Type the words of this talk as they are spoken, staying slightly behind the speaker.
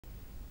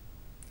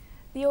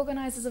The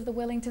organisers of the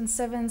Wellington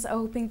Sevens are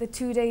hoping the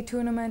two-day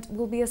tournament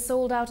will be a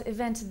sold-out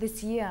event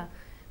this year.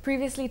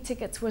 Previously,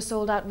 tickets were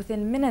sold out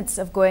within minutes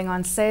of going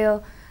on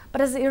sale,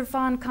 but as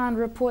Irfan Khan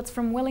reports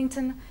from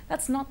Wellington,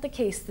 that's not the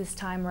case this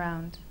time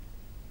round.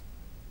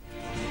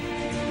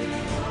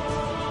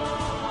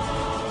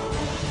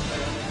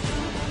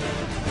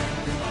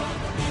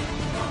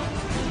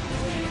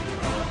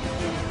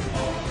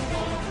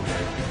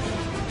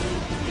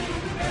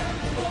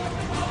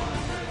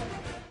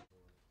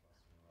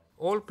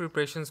 All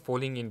preparations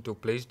falling into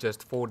place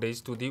just 4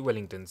 days to the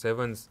Wellington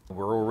Sevens.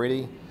 We're all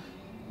ready.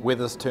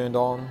 Weather's turned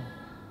on.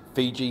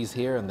 Fiji's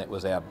here, and that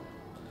was our,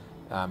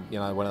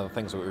 one of the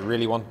things that we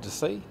really wanted to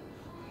see.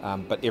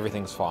 But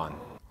everything's fine.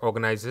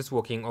 Organisers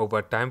working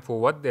overtime for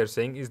what they're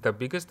saying is the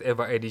biggest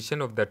ever edition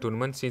of the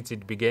tournament since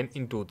it began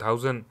in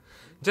 2000.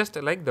 Just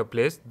like the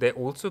players, they're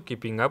also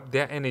keeping up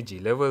their energy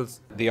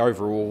levels. The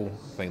overall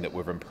thing that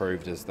we've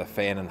improved is the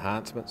fan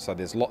enhancement. So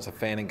there's lots of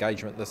fan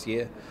engagement this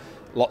year,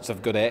 lots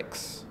of good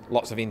acts,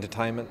 lots of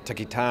entertainment.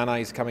 Tiki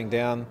Tane's coming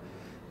down,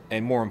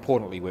 and more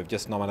importantly, we've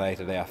just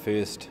nominated our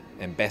first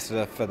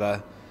ambassador for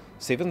the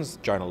Sevens,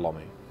 Jonah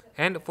Lomu.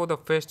 And for the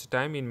first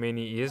time in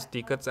many years,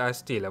 tickets are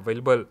still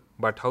available,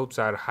 but hopes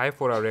are high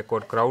for a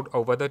record crowd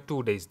over the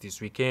 2 days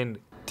this weekend.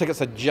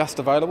 Tickets are just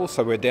available,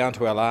 so we're down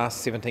to our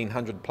last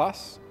 1,700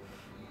 plus,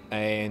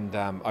 and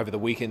over the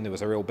weekend there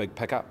was a real big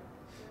pickup.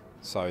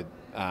 So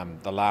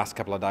the last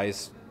couple of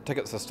days,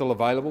 tickets are still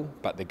available,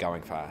 but they're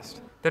going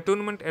fast. The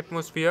tournament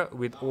atmosphere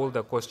with all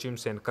the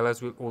costumes and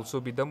colours will also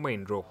be the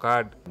main draw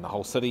card. And the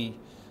whole city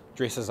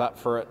dresses up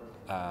for it.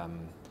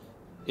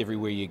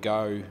 Everywhere you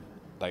go,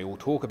 they all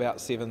talk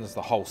about Sevens,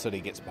 the whole city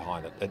gets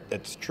behind it.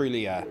 It's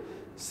truly a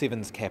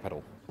Sevens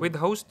capital. With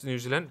host New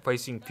Zealand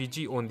facing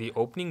Fiji on the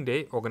opening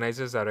day,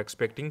 organisers are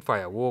expecting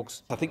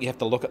fireworks. I think you have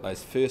to look at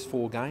those first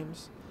 4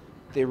 games.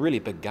 They're really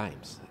big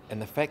games.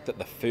 And the fact that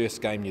the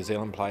first game New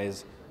Zealand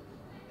plays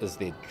is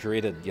their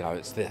dreaded,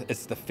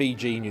 it's the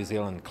Fiji-New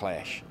Zealand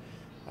clash.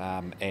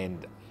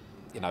 And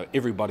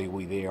everybody will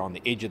be there on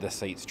the edge of the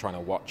seats trying to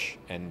watch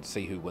and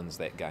see who wins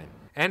that game.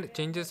 And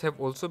changes have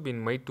also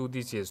been made to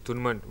this year's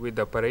tournament, with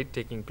the parade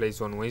taking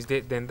place on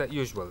Wednesday than the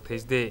usual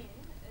Thursday.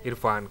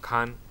 Irfan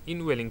Khan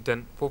in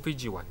Wellington for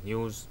Fiji One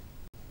News.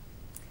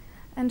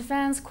 And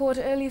fans caught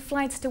early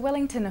flights to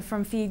Wellington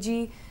from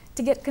Fiji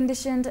to get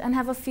conditioned and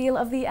have a feel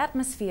of the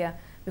atmosphere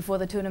before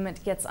the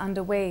tournament gets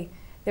underway.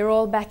 They're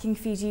all backing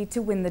Fiji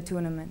to win the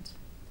tournament.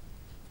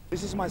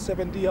 This is my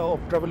 7th year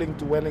of traveling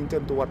to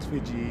Wellington to watch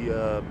Fiji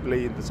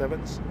play in the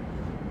Sevens.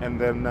 And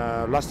then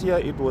last year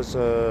it was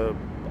a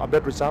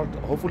bad result.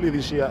 Hopefully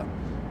this year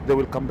they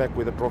will come back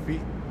with a trophy.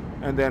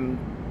 And then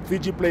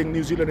Fiji playing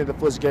New Zealand in the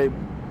first game.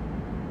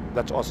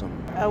 That's awesome.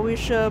 I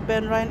wish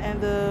Ben Ryan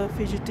and the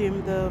Fiji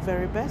team the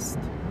very best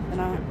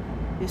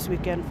this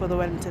weekend for the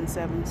Wellington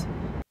Sevens.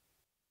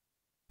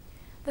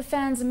 The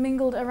fans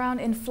mingled around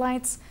in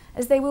flights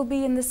as they will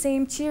be in the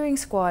same cheering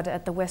squad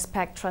at the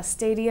Westpac Trust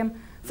Stadium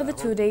for the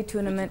 2-day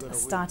tournament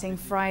starting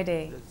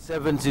Friday.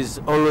 Sevens is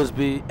always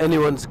be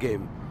anyone's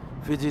game.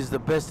 Fiji is the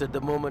best at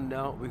the moment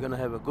now. We're going to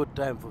have a good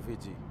time for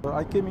Fiji.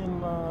 I came in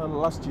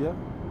last year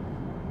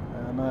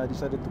and I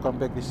decided to come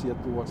back this year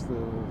to watch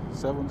the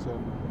Sevens,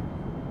 and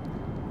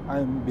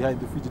I'm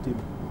behind the Fiji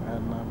team,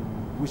 and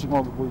I'm wishing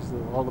all the boys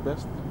all the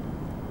best,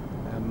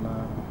 and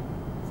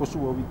for sure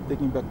we'll be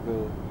taking back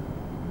the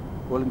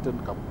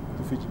Wellington Cup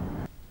to Fiji.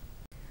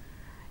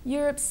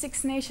 Europe's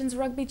Six Nations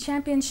Rugby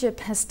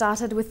Championship has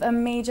started with a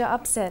major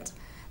upset.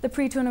 The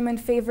pre-tournament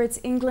favourites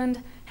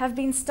England have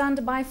been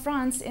stunned by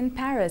France in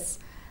Paris,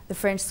 the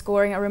French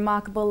scoring a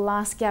remarkable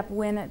last-gap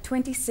win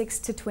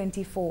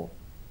 26-24.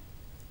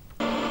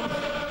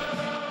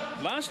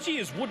 Last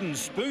year's wooden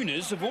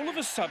spooners have all of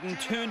a sudden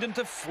turned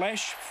into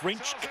flash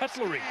French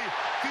cutlery.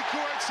 Ficou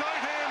outside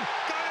him,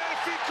 Gaël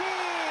Ficou!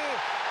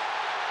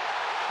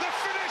 The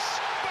finish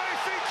by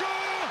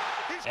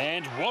Ficou!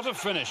 And what a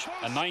finish!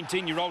 A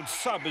 19-year-old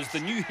sub is the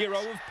new hero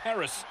of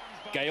Paris.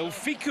 Gaël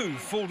Ficou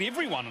fooled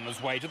everyone on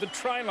his way to the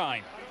try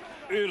line.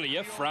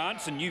 Earlier,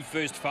 France and new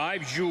first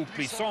 5, Jules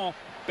Plisson,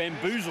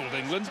 bamboozled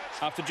England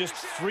after just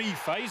 3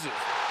 phases.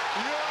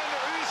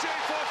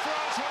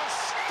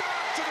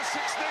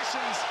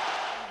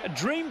 A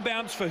dream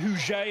bounce for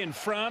Huget in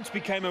France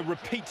became a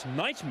repeat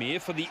nightmare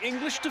for the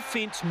English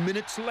defence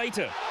minutes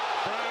later.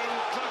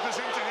 Brown clappers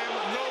into him,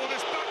 rolled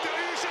his back to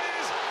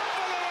Huget's,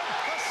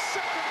 follow-up, a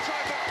second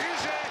try for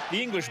Huget.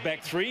 The English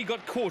back 3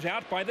 got caught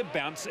out by the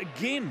bounce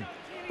again,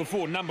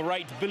 before number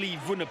 8 Billy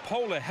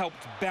Vunipola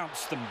helped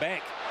bounce them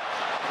back.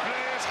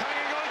 Players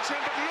hanging on to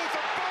him, but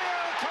Luther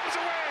Burrell comes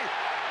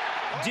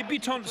away.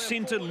 Debutant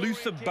centre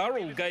Luther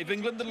Burrell gave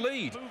England the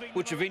lead,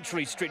 which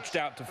eventually stretched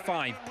out to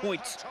 5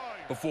 points,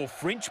 before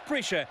French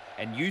pressure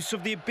and use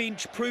of their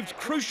bench proved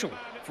crucial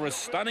for a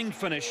stunning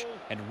finish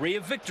and rare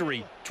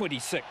victory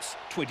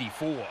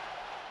 26-24.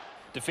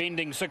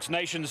 Defending Six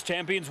Nations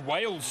champions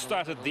Wales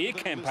started their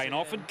campaign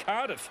off in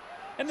Cardiff,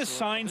 and the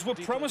signs were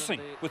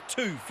promising with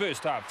 2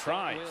 first-half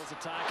tries. Wales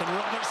attack, and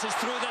Roberts is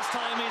through this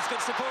time. He's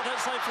got support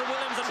outside for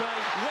Williams, and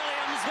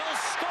Williams will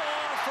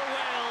score for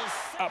Wales.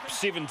 Up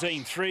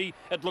 17-3,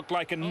 it looked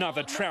like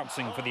another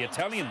trouncing for the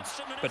Italians,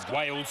 but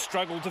Wales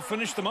struggled to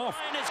finish them off.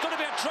 And it's going to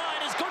be a try,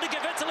 and it's going to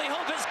give Italy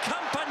hope. It's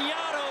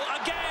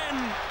Campagnaro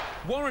again.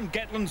 Warren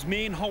Gatland's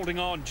men holding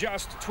on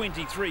just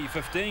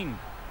 23-15.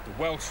 The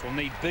Welsh will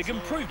need big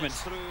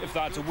improvements if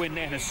they're to win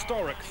an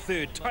historic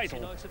third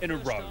title in a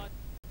row.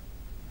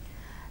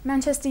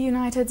 Manchester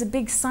United's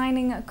big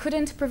signing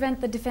couldn't prevent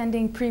the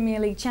defending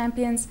Premier League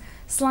champions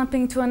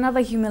slumping to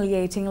another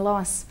humiliating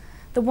loss.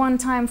 The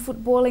one-time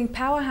footballing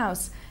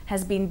powerhouse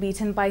has been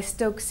beaten by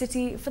Stoke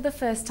City for the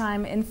first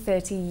time in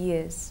 30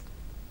 years.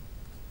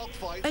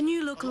 A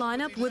new-look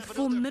lineup with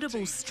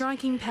formidable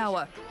striking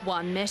power.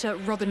 Juan Mata,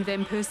 Robin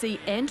van Persie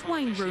and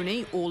Wayne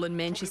Rooney all in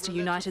Manchester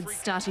United's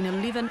starting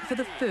 11 for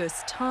the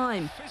first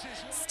time.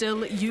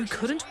 Still, you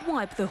couldn't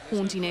wipe the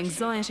haunting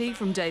anxiety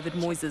from David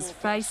Moyes'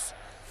 face.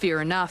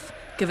 Fair enough,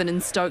 given in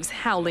Stoke's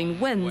howling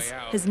wins,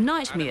 his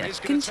nightmare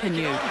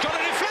continued. Got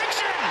a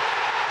deflection!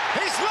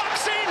 He's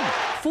locks in!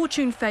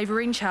 Fortune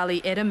favouring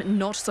Charlie Adam,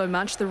 not so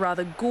much the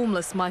rather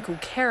gormless Michael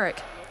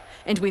Carrick.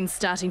 And when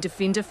starting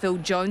defender Phil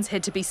Jones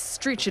had to be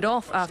stretchered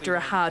off after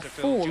a hard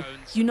fall,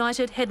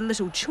 United had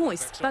little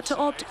choice but to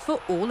opt for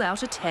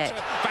all-out attack.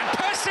 Van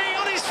Persie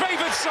on his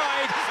favoured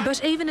side!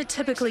 But even a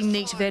typically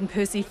neat Van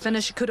Persie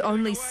finish could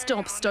only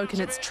stop Stoke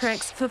in its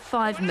tracks for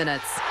 5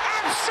 minutes.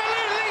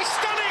 Absolutely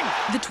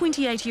stunning! The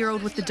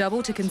 28-year-old with the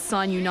double to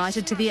consign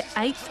United to their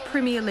 8th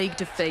Premier League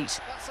defeat.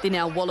 They're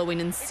now wallowing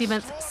in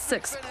 7th,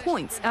 6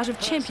 points out of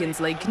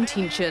Champions League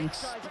contention.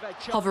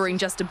 Hovering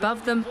just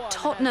above them,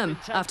 Tottenham,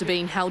 after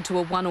being held to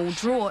a 1-1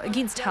 draw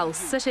against Hull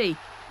City.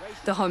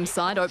 The home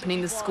side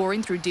opening the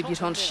scoring through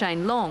debutant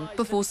Shane Long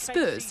before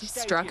Spurs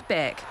struck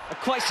back. A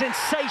quite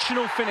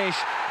sensational finish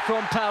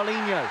from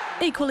Paulinho.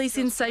 Equally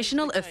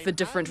sensational, if for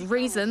different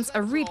reasons,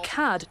 a red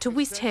card to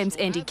West Ham's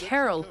Andy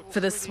Carroll for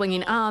the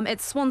swinging arm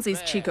at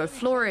Swansea's Chico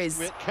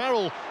Flores.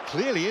 Carroll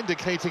clearly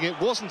indicating it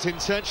wasn't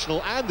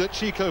intentional and that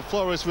Chico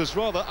Flores was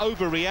rather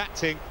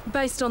overreacting.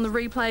 Based on the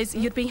replays,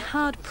 you'd be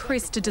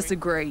hard-pressed to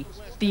disagree.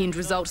 The end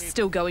result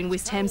still going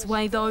West Ham's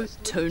way, though,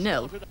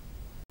 2-0.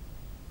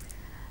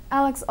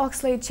 Alex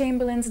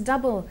Oxlade-Chamberlain's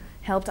double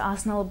helped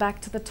Arsenal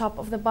back to the top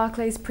of the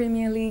Barclays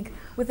Premier League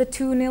with a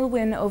 2-0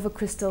 win over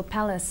Crystal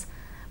Palace.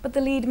 But the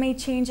lead may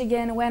change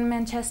again when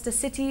Manchester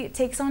City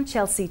takes on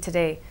Chelsea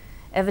today.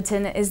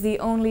 Everton is the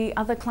only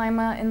other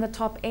climber in the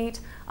top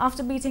 8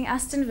 after beating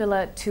Aston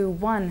Villa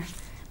 2-1.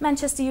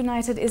 Manchester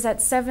United is at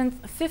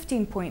 7th,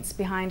 15 points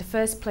behind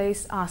first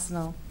place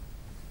Arsenal.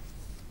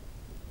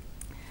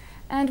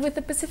 And with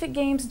the Pacific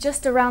Games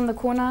just around the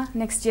corner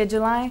next year,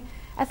 July,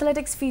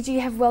 Athletics Fiji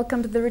have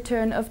welcomed the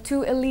return of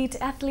 2 elite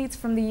athletes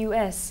from the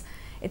US.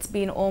 It's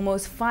been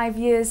almost 5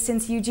 years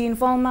since Eugene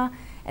Volmer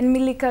and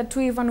Milika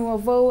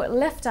Tuivanuovo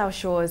left our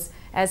shores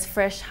as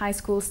fresh high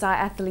school star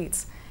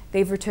athletes.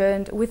 They've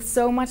returned with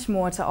so much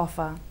more to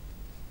offer.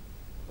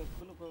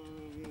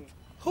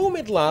 Home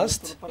at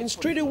last and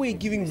straight away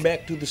giving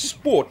back to the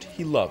sport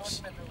he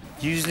loves.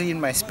 Usually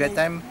in my spare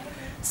time,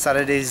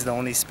 Saturday is the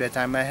only spare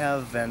time I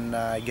have, and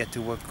I get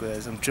to work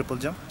with some triple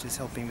jump, just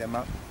helping them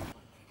out.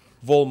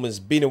 Volmer's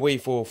been away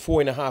for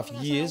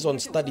 4.5 years on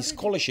study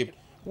scholarship,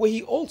 where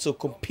he also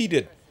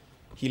competed.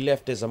 He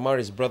left as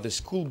Amari's brother's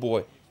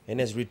schoolboy and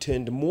has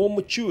returned more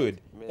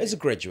matured as a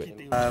graduate.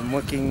 I'm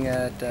working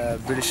at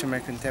British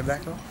American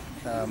Tobacco,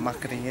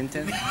 marketing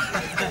intern,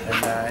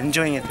 and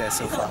enjoying it there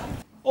so far.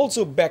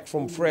 Also back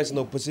from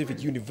Fresno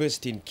Pacific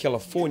University in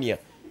California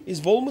is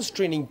Volmer's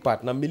training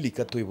partner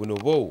Milika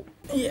Tuivanuovo.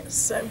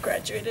 Yes, I've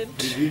graduated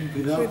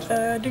with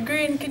a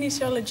degree in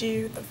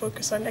kinesiology with a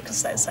focus on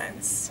exercise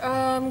science.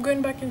 I'm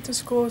going back into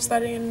school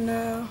studying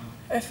in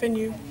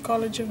FNU,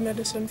 College of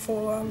Medicine,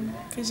 for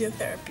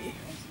physiotherapy.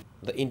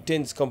 The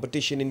intense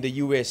competition in the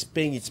US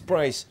paying its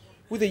price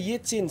with a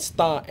Yetsin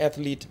star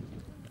athlete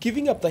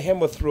giving up the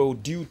hammer throw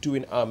due to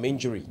an arm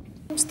injury.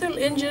 I'm still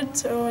injured,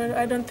 so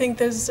I don't think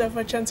there's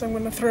a chance I'm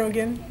going to throw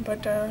again,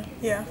 but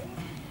yeah,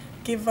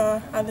 give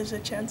others a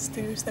chance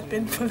to step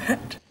in for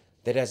that.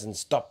 That hasn't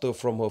stopped her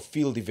from her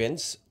field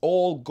events,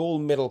 all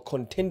gold medal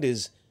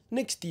contenders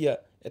next year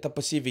at the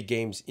Pacific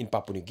Games in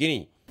Papua New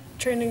Guinea.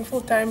 Training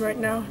full-time right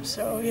now,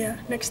 so yeah,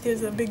 next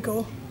year's a big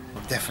goal.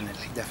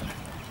 Definitely,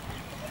 definitely.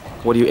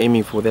 What are you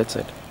aiming for that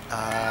side?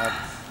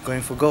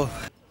 Going for gold.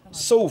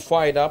 So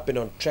fired up and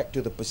on track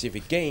to the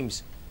Pacific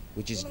Games,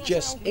 which is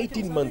just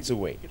 18 months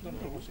away.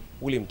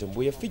 William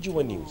Tambuya, Fiji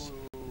One News.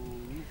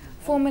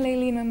 Former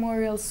Lely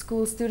Memorial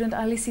School student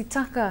Alisi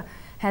Taka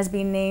has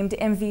been named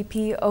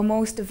MVP or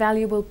Most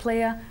Valuable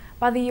Player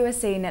by the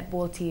USA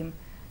netball team.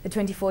 The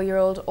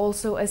 24-year-old,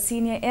 also a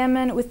senior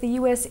airman with the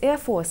US Air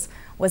Force,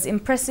 was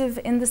impressive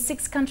in the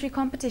 6-country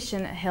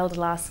competition held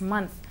last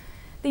month.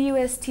 The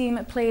US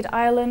team played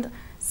Ireland,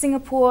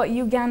 Singapore,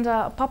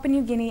 Uganda, Papua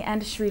New Guinea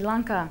and Sri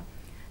Lanka.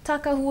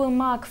 Taka, who will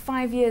mark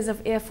 5 years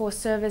of Air Force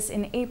service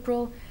in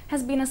April,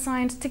 has been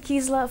assigned to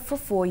Kisla for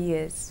 4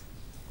 years.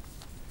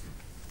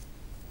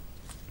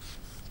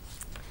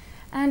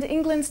 And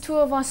England's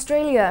tour of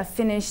Australia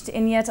finished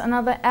in yet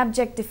another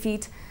abject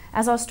defeat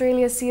as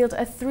Australia sealed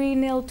a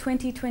 3-0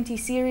 2020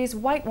 series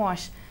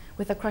whitewash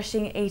with a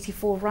crushing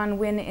 84-run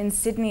win in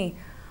Sydney.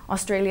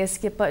 Australia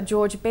skipper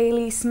George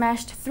Bailey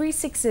smashed 3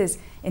 sixes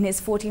in his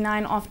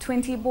 49 off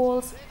 20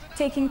 balls,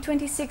 taking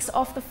 26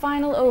 off the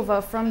final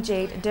over from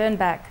Jade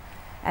Dernbach,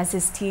 as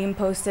his team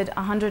posted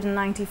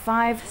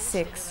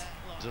 195-6.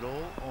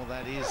 All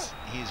that is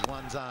his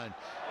one zone.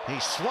 He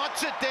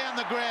swats it down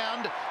the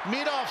ground,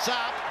 mid-off's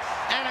up,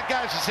 and it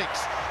goes for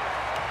 6.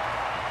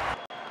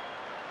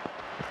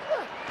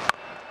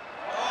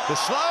 The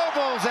slow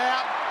ball's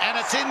out, and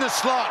it's in the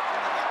slot,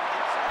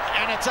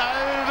 and it's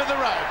over the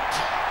rope.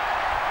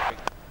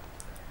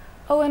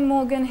 Owen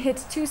Morgan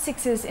hit 2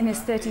 sixes in his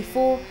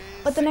 34,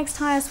 but the next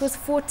highest was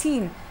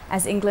 14,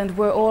 as England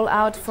were all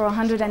out for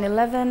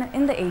 111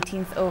 in the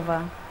 18th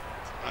over.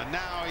 And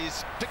now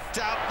he's picked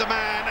out the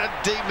man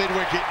at deep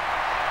mid-wicket,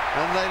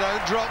 and they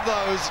don't drop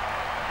those.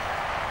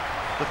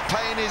 The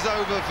pain is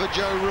over for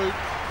Joe Root.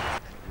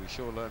 We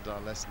sure learned our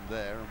lesson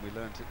there, and we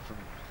learned it from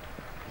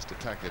Mr.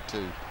 Tucker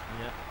too.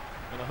 Yeah,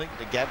 and I think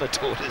the Gabba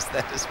taught us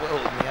that as well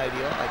in the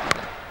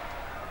ODI.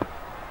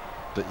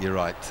 But you're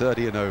right,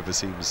 30 and over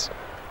seems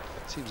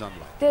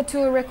unlikely. Their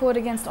tour record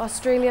against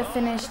Australia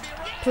finished,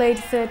 played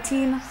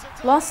 13,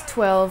 lost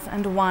 12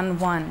 and won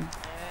 1. And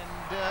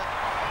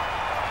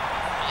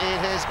it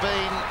has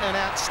been an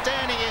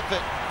outstanding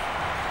effort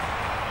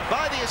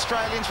by the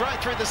Australians right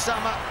through the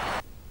summer.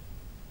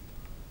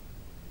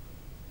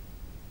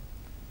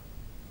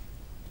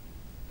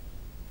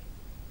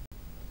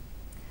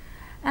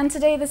 And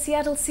today the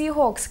Seattle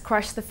Seahawks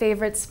crushed the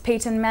favourites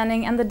Peyton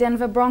Manning and the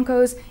Denver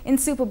Broncos in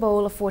Super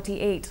Bowl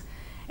 48.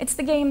 It's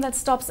the game that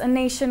stops a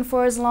nation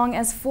for as long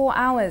as 4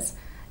 hours.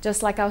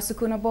 Just like our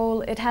Sukuna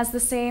Bowl, it has the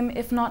same,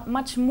 if not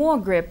much more,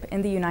 grip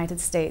in the United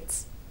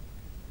States.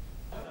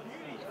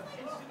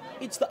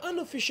 It's the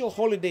unofficial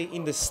holiday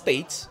in the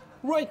States,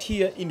 right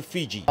here in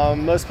Fiji.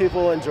 Most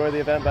people enjoy the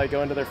event by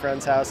going to their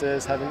friends'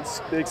 houses, having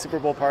big Super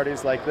Bowl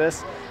parties like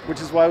this, which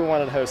is why we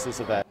wanted to host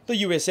this event. The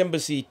US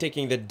Embassy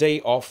taking the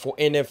day off for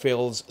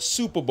NFL's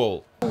Super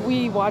Bowl.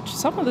 We watched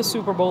some of the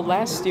Super Bowl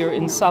last year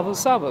in Sabu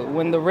Sabu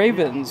when the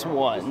Ravens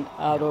won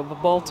out of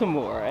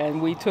Baltimore,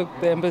 and we took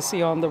the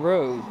embassy on the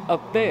road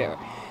up there.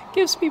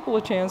 Gives people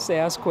a chance to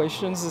ask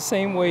questions the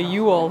same way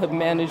you all have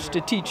managed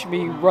to teach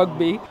me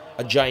rugby.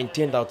 A giant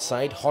tent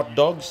outside, hot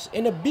dogs,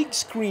 and a big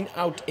screen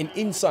out and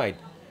inside,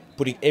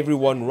 putting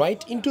everyone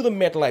right into the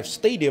MetLife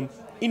Stadium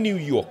in New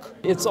York.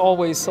 It's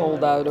always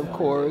sold out, of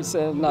course,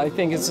 and I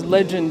think it's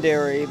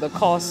legendary. The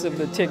cost of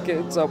the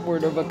tickets,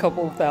 upward of a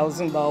couple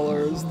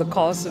 $1,000s, the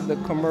cost of the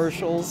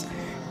commercials,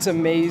 it's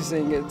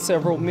amazing. It's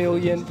several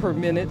million per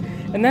minute,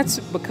 and that's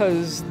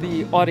because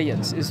the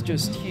audience is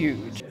just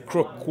huge.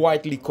 Crook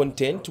quietly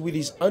content with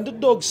his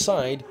underdog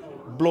side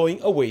blowing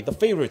away the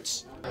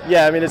favorites.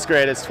 Yeah, I mean, it's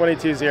great. It's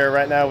 22-0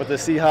 right now with the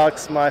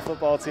Seahawks, my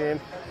football team,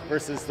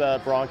 versus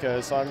the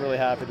Broncos, so I'm really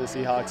happy the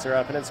Seahawks are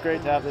up, and it's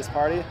great to have this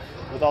party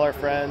with all our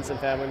friends and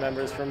family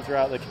members from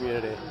throughout the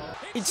community.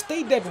 It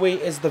stayed that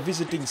way as the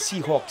visiting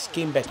Seahawks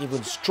came back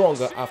even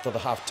stronger after the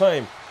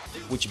halftime,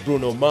 which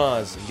Bruno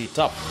Mars lit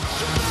up.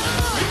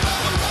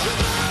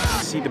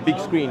 See the big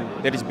screen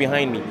that is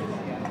behind me.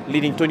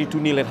 Leading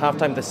 22-0 at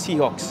halftime, the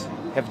Seahawks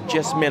have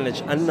just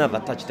managed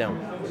another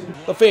touchdown.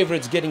 The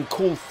favorites getting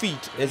cold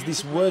feet as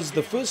this was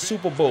the first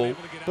Super Bowl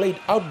played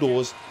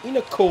outdoors in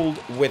a cold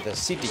weather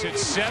city.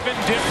 It's 7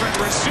 different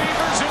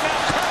receivers and now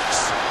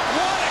Kurtz.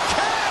 What a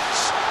catch!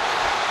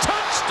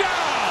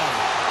 Touchdown!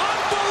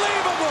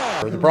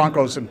 Unbelievable! The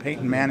Broncos and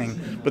Peyton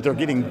Manning, but they're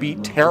getting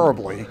beat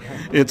terribly.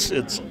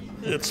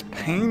 It's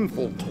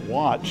painful to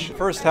watch.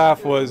 First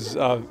half was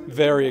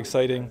very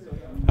exciting.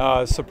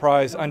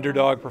 Surprise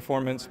underdog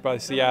performance by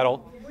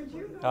Seattle.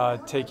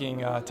 Taking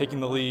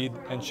the lead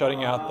and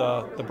shutting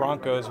out the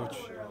Broncos, which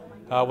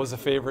was a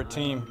favorite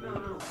team.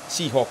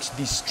 Seahawks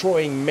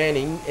destroying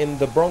Manning and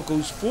the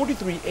Broncos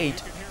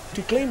 43-8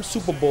 to claim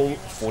Super Bowl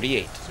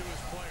 48.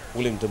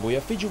 William Tabuya,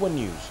 Fiji One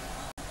News.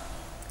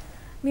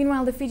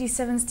 Meanwhile, the Fiji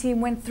Sevens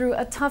team went through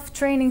a tough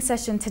training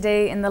session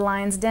today in the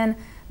Lion's Den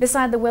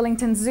beside the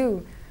Wellington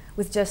Zoo.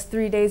 With just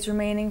 3 days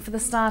remaining for the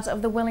start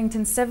of the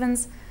Wellington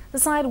Sevens, the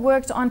side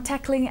worked on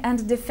tackling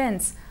and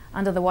defence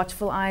under the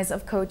watchful eyes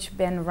of coach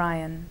Ben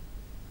Ryan.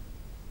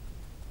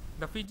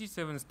 The Fiji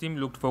Sevens team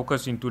looked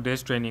focused in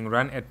today's training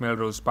run at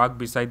Melrose Park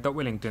beside the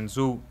Wellington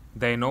Zoo.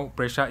 They know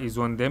pressure is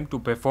on them to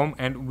perform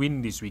and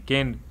win this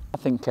weekend. I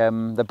think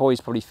the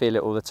boys probably feel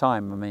it all the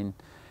time. I mean,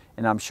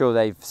 and I'm sure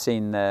they've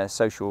seen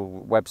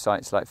social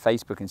websites like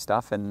Facebook and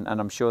stuff, and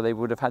I'm sure they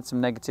would have had some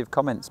negative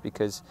comments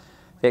because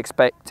the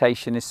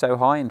expectation is so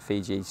high in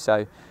Fiji.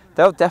 So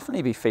they'll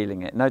definitely be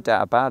feeling it, no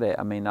doubt about it.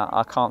 I mean,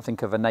 I can't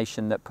think of a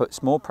nation that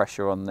puts more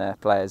pressure on their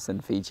players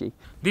than Fiji.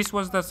 This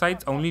was the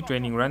side's only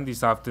training run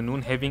this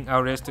afternoon, having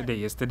a rest day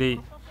yesterday.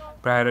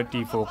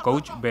 Priority for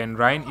coach Ben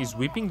Ryan is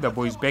whipping the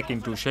boys back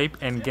into shape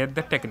and get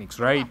the techniques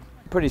right.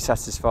 Pretty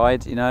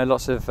satisfied, you know,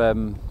 lots of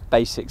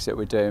basics that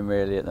we're doing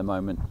really at the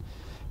moment.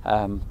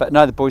 But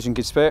no, the boys are in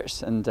good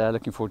spirits and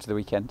looking forward to the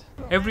weekend.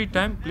 Every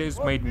time players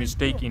made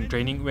mistake in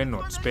training were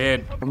not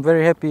spared. I'm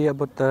very happy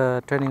about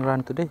the training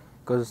run today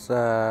because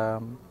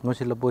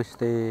most of the boys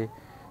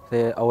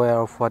they're aware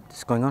of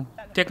what's going on.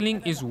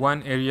 Tackling is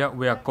one area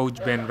where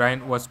Coach Ben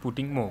Ryan was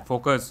putting more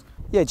focus.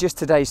 Yeah, just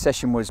today's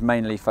session was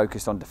mainly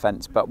focused on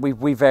defence, but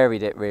we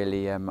varied it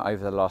really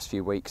over the last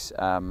few weeks.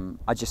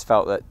 I just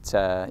felt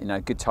that you know,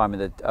 a good time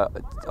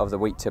of the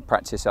week to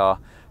practice our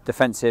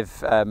defensive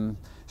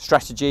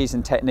strategies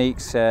and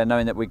techniques,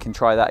 knowing that we can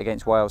try that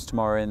against Wales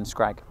tomorrow in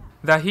Scrag.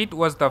 The heat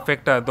was the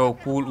factor, though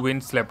cool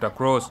winds swept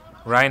across.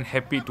 Ryan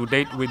happy to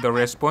date with the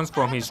response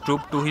from his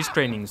troop to his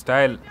training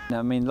style.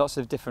 I mean, lots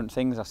of different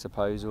things, I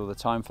suppose, all the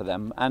time for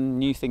them, and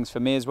new things for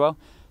me as well.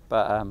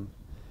 But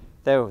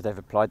they've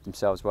applied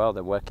themselves well.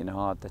 They're working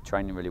hard. They're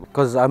training really well.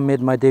 Because I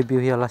made my debut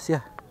here last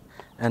year,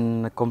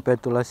 and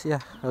compared to last year,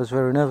 I was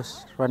very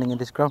nervous running in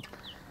this ground.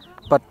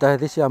 But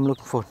this year, I'm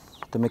looking forward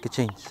to make a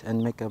change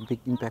and make a big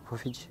impact for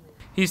Fiji.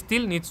 He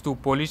still needs to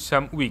polish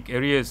some weak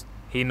areas.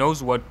 He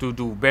knows what to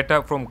do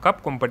better from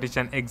cup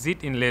competition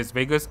exit in Las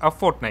Vegas a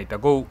fortnight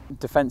ago.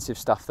 Defensive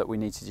stuff that we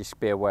need to just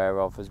be aware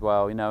of as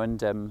well, you know,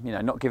 and you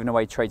know, not giving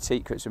away trade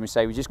secrets when we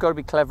say we just got to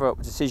be clever at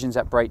decisions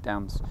at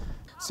breakdowns.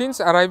 Since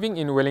arriving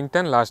in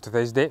Wellington last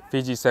Thursday,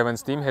 Fiji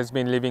Sevens team has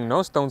been leaving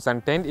no stones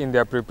unturned in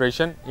their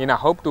preparation in a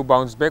hope to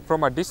bounce back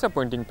from a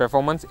disappointing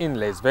performance in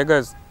Las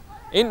Vegas.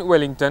 In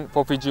Wellington,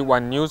 for Fiji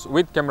One News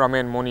with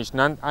cameraman Monish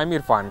Nand, I'm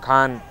Irfan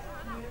Khan.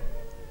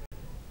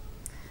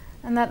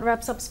 And that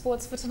wraps up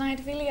sports for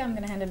tonight. Vili, I'm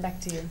going to hand it back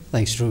to you.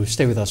 Thanks, Drew.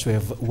 Stay with us. We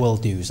have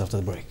world news after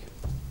the break.